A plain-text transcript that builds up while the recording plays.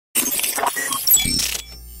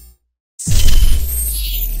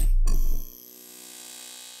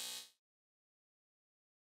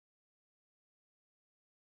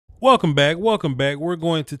Welcome back. Welcome back. We're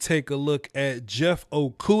going to take a look at Jeff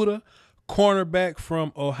Okudah, cornerback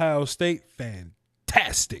from Ohio State.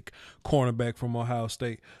 Fantastic cornerback from Ohio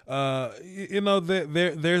State.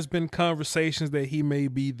 There's been conversations that he may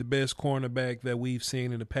be the best cornerback that we've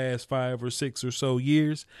seen in the past 5 or 6 or so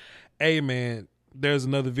years. Hey, man, there's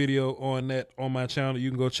another video on that on my channel. You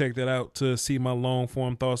can go check that out to see my long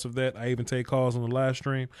form thoughts of that. I even take calls on the live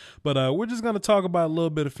stream. But we're just gonna talk about a little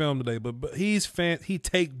bit of film today. But he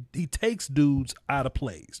takes dudes out of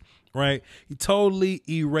plays. Right? He totally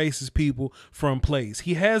erases people from plays.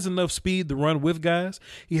 He has enough speed to run with guys.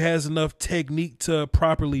 He has enough technique to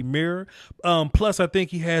properly mirror. Plus, I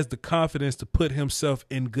think he has the confidence to put himself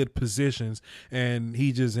in good positions, and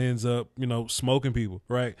he just ends up, smoking people.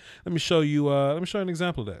 Right? Let me show you. An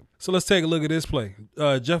example of that. So let's take a look at this play.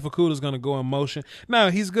 Jeff Okudah is going to go in motion. Now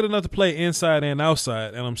he's good enough to play inside and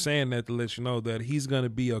outside, and I'm saying that to let you know that he's going to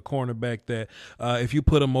be a cornerback that if you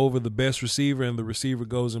put him over the best receiver and the receiver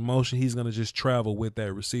goes in motion, he's going to just travel with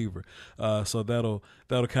that receiver. So that'll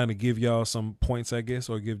kind of give y'all some points, I guess,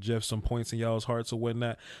 or give Jeff some points in y'all's hearts or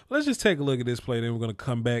whatnot. Let's just take a look at this play, then we're going to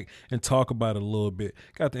come back and talk about it a little bit.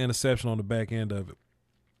 Got the interception on the back end of it.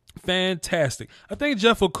 Fantastic. I think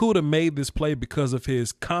Jeff Okudah made this play because of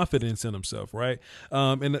his confidence in himself, right?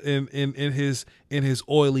 In his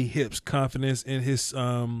oily hips, confidence in his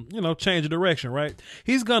change of direction, right?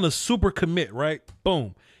 He's gonna super commit, right?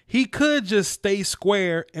 Boom. He could just stay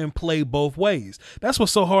square and play both ways. That's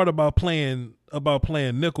what's so hard about playing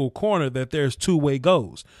nickel corner, that there's two-way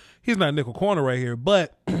goes. He's not nickel corner right here,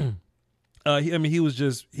 but he was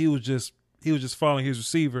just following his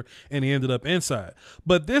receiver, and he ended up inside.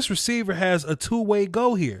 But this receiver has a two-way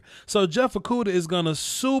go here. So Jeff Okudah is going to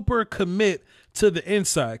super commit to the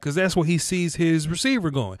inside because that's where he sees his receiver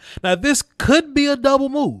going. Now, this could be a double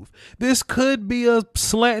move. This could be a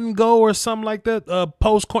slant and go or something like that,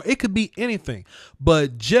 post corner. It could be anything.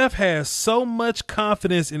 But Jeff has so much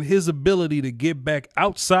confidence in his ability to get back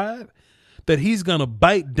outside that he's going to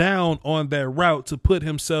bite down on that route to put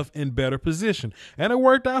himself in better position. And it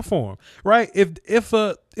worked out for him, right? If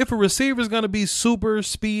a receiver is going to be super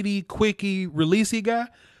speedy, quickie, releasey guy,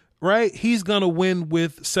 right, he's going to win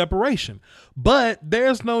with separation. But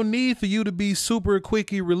there's no need for you to be super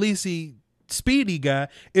quickie, releasey, speedy guy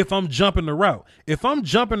if I'm jumping the route. If I'm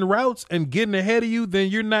jumping routes and getting ahead of you, then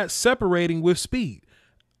you're not separating with speed.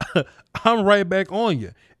 I'm right back on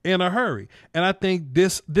you in a hurry. And I think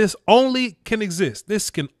this only can exist. This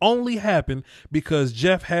can only happen because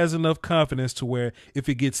Jeff has enough confidence to where if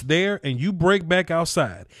it gets there and you break back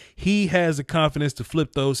outside, he has the confidence to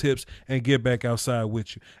flip those hips and get back outside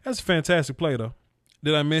with you. That's a fantastic play, though.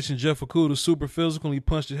 Did I mention Jeff Okudah super physical and he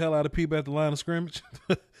punched the hell out of people at the line of scrimmage?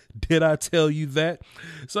 Did I tell you that?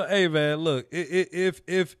 So, hey, man, look,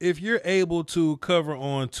 if you're able to cover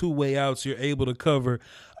on two-way outs, you're able to cover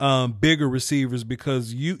bigger receivers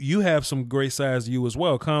because you have some great size to you as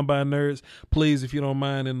well. Combine nerds, please, if you don't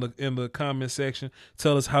mind, in the comment section,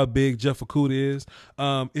 tell us how big Jeff Okudah is.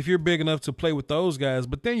 If you're big enough to play with those guys,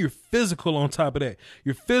 but then you're physical on top of that.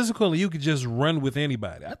 You're physical and you can just run with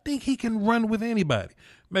anybody. I think he can run with anybody.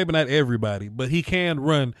 Maybe not everybody, but he can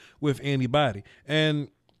run with anybody. And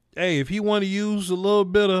hey, if he want to use a little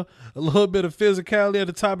bit of physicality at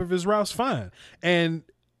the top of his routes, fine. And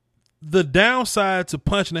the downside to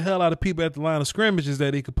punching the hell out of people at the line of scrimmage is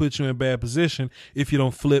that he could put you in bad position if you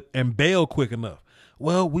don't flip and bail quick enough.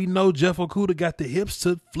 Well, we know Jeff Okudah got the hips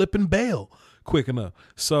to flip and bail quick enough.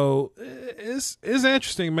 So it's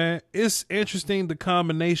interesting, man. It's interesting, the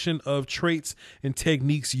combination of traits and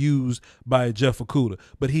techniques used by Jeff Okudah.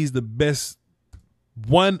 But he's the best,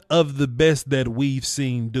 one of the best that we've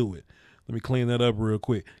seen do it. Let me clean that up real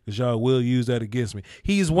quick because y'all will use that against me.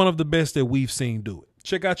 He's one of the best that we've seen do it.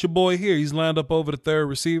 Check out your boy here. He's lined up over the third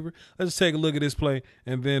receiver. Let's take a look at this play,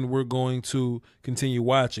 and then we're going to continue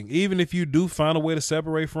watching. Even if you do find a way to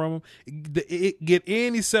separate from him, get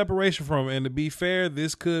any separation from him. And to be fair,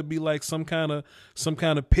 this could be like some kind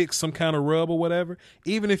of pick, some kind of rub or whatever.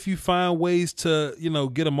 Even if you find ways to,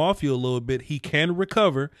 get him off you a little bit, he can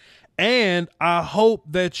recover. And I hope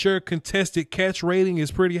that your contested catch rating is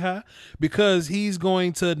pretty high because he's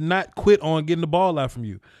going to not quit on getting the ball out from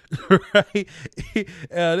you, right?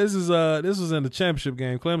 This was in the championship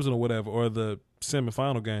game, Clemson or whatever, or the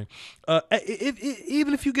semifinal game.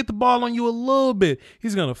 Even if you get the ball on you a little bit,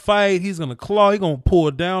 he's going to fight, he's going to claw, he's going to pull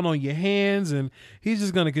down on your hands, and he's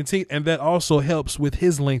just going to continue. And that also helps with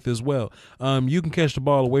his length as well. You can catch the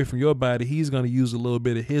ball away from your body. He's going to use a little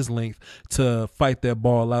bit of his length to fight that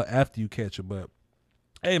ball out after you catch it. But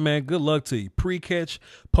hey, man, good luck to you. Pre-catch,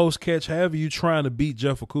 post-catch, however you trying to beat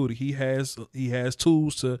Jeff Okudah, he has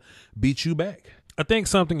tools to beat you back. I think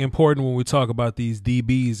something important when we talk about these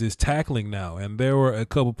DBs is tackling now. And there were a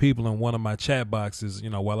couple people in one of my chat boxes,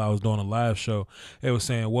 while I was doing a live show, they were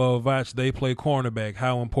saying, well, Voch, they play cornerback.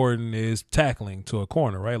 How important is tackling to a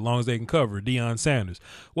corner, right? As long as they can cover. Deion Sanders.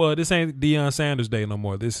 Well, this ain't Deion Sanders day no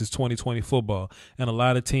more. This is 2020 football. And a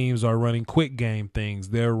lot of teams are running quick game things.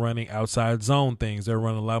 They're running outside zone things. They're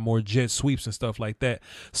running a lot more jet sweeps and stuff like that.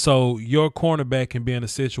 So your cornerback can be in a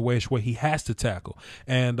situation where he has to tackle.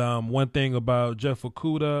 And one thing about Jeff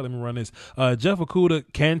Okudah, let me run this. Jeff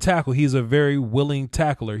Okudah can tackle. He's a very willing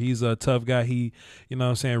tackler. He's a tough guy. He,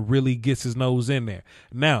 really gets his nose in there.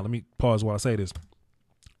 Now, let me pause while I say this.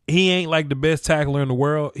 He ain't like the best tackler in the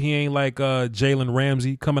world. He ain't like Jalen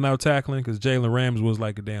Ramsey coming out tackling, because Jalen Ramsey was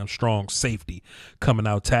like a damn strong safety coming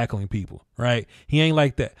out tackling people, right? He ain't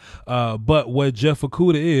like that. But what Jeff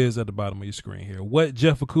Okudah is, at the bottom of your screen here, what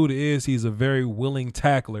Jeff Okudah is, he's a very willing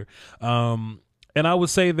tackler. And I would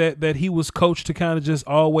say that he was coached to kind of just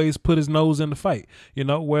always put his nose in the fight,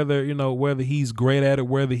 whether he's great at it,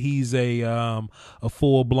 whether he's a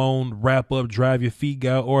full blown wrap up, drive your feet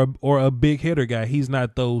guy, or a big hitter guy. He's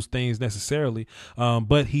not those things necessarily,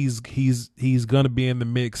 but he's gonna be in the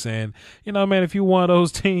mix. And man, if you one of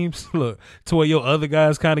those teams, look, to where your other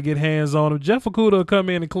guys kind of get hands on him, Jeff Okudah will come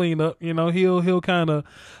in and clean up. He'll kind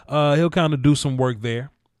of do some work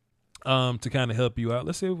there. To kind of help you out.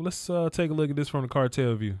 Let's take a look at this from the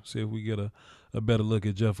cartel view. See if we get a better look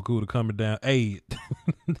at Jeff Okudah coming down. Hey,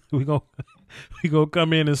 we gonna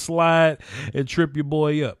come in and slide and trip your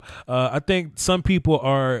boy up. I think some people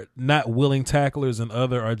are not willing tacklers and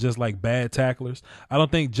other are just like bad tacklers. I don't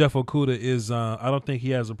think Jeff Okudah is. I don't think he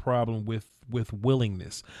has a problem with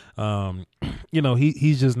willingness.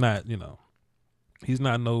 He's just not. He's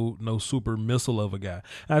not no super missile of a guy.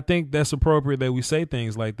 I think that's appropriate that we say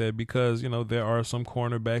things like that because, there are some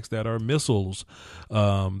cornerbacks that are missiles,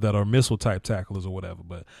 that are missile type tacklers or whatever.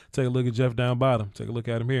 But take a look at Jeff down bottom. Take a look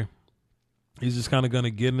at him here. He's just kind of going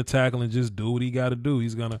to get in the tackle and just do what he got to do.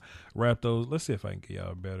 He's going to wrap those. Let's see if I can get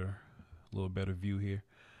y'all a little better view here.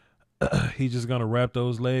 He's just gonna wrap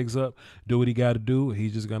those legs up, do what he got to do.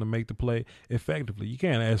 He's just gonna make the play effectively. You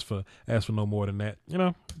can't ask for no more than that.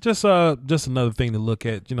 Just another thing to look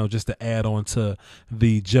at. Just to add on to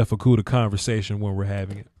the Jeff Okudah conversation when we're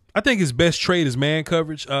having it. I think his best trait is man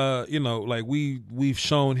coverage. Like we've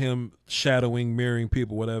shown him shadowing, mirroring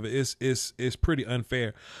people, whatever. It's pretty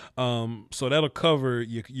unfair. So that'll cover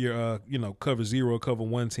your cover zero, cover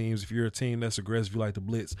one teams. If you're a team that's aggressive, you like to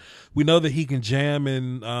blitz. We know that he can jam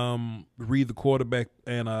and read the quarterback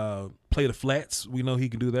and play the flats. We know he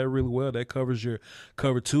can do that really well. That covers your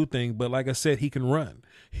cover two thing. But like I said, he can run.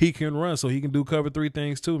 So he can do cover three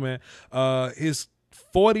things too, man. His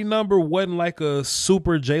 40 number wasn't like a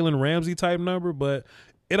super Jalen Ramsey type number, but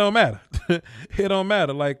it don't matter. It don't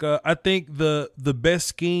matter. Like I think the best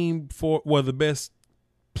scheme the best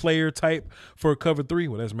player type for cover three,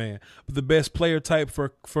 well that's man, but the best player type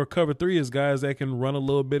for cover three is guys that can run a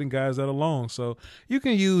little bit and guys that are long. So you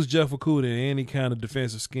can use Jeff Okudah in any kind of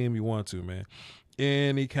defensive scheme you want to, man.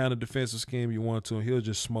 Any kind of defensive scheme you want to, and he'll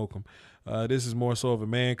just smoke them. This is more so of a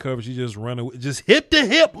man coverage. You just run it, just hip to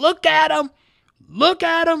hip. Look at him. You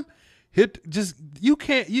try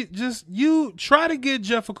to get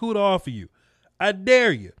Jeff Okudah off of you. I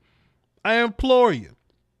dare you. I implore you.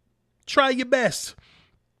 Try your best.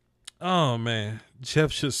 Oh man,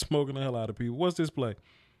 Jeff's just smoking the hell out of people. What's this play?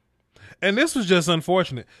 And this was just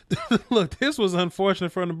unfortunate. Look, this was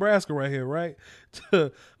unfortunate for Nebraska right here, right?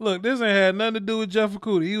 Look, this ain't had nothing to do with Jeff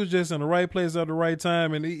Okudah. He was just in the right place at the right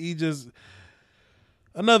time, and he just.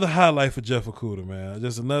 Another highlight for Jeff Okudah, man.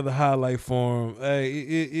 Just another highlight for him.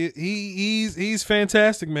 Hey, he's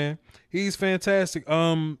fantastic, man. He's fantastic. I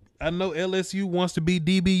know LSU wants to be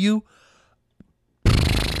DBU.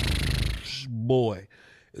 Boy,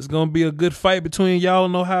 it's gonna be a good fight between y'all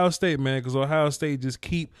and Ohio State, man. Because Ohio State just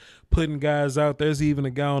keep putting guys out. There's even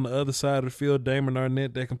a guy on the other side of the field, Damon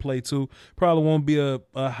Arnett, that can play too. Probably won't be a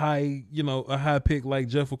high pick like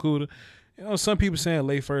Jeff Okudah. Some people saying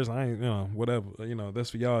late first. I ain't, whatever. That's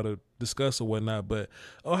for y'all to discuss or whatnot. But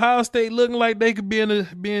Ohio State looking like they could be in the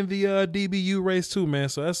DBU race too, man.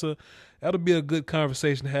 So that'll be a good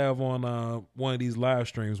conversation to have on one of these live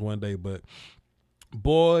streams one day. But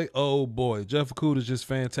boy, oh boy, Jeff Okudah is just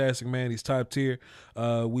fantastic, man. He's top tier.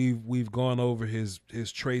 We've gone over his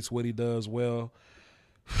traits, what he does well.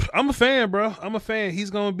 I'm a fan, bro. I'm a fan. He's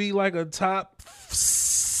gonna be like a top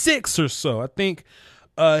 6 or so. I think.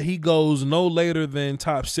 He goes no later than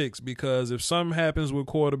top 6 because if something happens with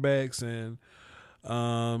quarterbacks and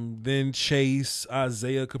then Chase,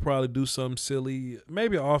 Isaiah could probably do something silly,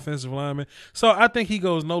 maybe an offensive lineman. So I think he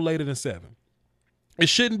goes no later than 7. it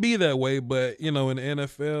shouldn't be that way, but in the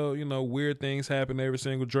NFL, weird things happen every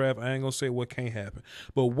single draft. I ain't gonna say what can't happen,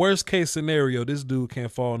 but worst case scenario, this dude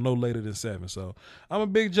can't fall no later than 7. So I'm a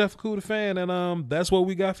big Jeff Okudah fan, and that's what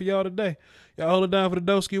we got for y'all today. Y'all hold it down for the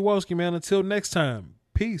Doski Woski, man. Until next time,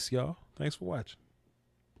 peace, y'all. Thanks for watching.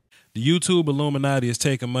 The YouTube Illuminati is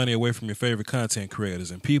taking money away from your favorite content creators,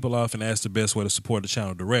 and people often ask the best way to support the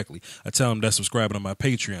channel directly. I tell them that's subscribing to my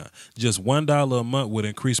Patreon. Just $1 a month would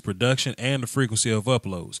increase production and the frequency of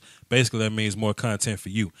uploads. Basically, that means more content for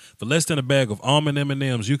you. For less than a bag of almond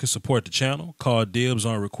M&Ms, you can support the channel, call dibs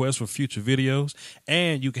on requests for future videos,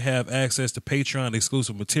 and you can have access to Patreon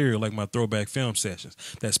exclusive material like my throwback film sessions.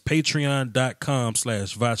 That's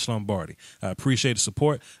patreon.com/Voch Lombardi. I appreciate the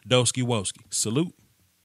support. Doski Woski. Salute.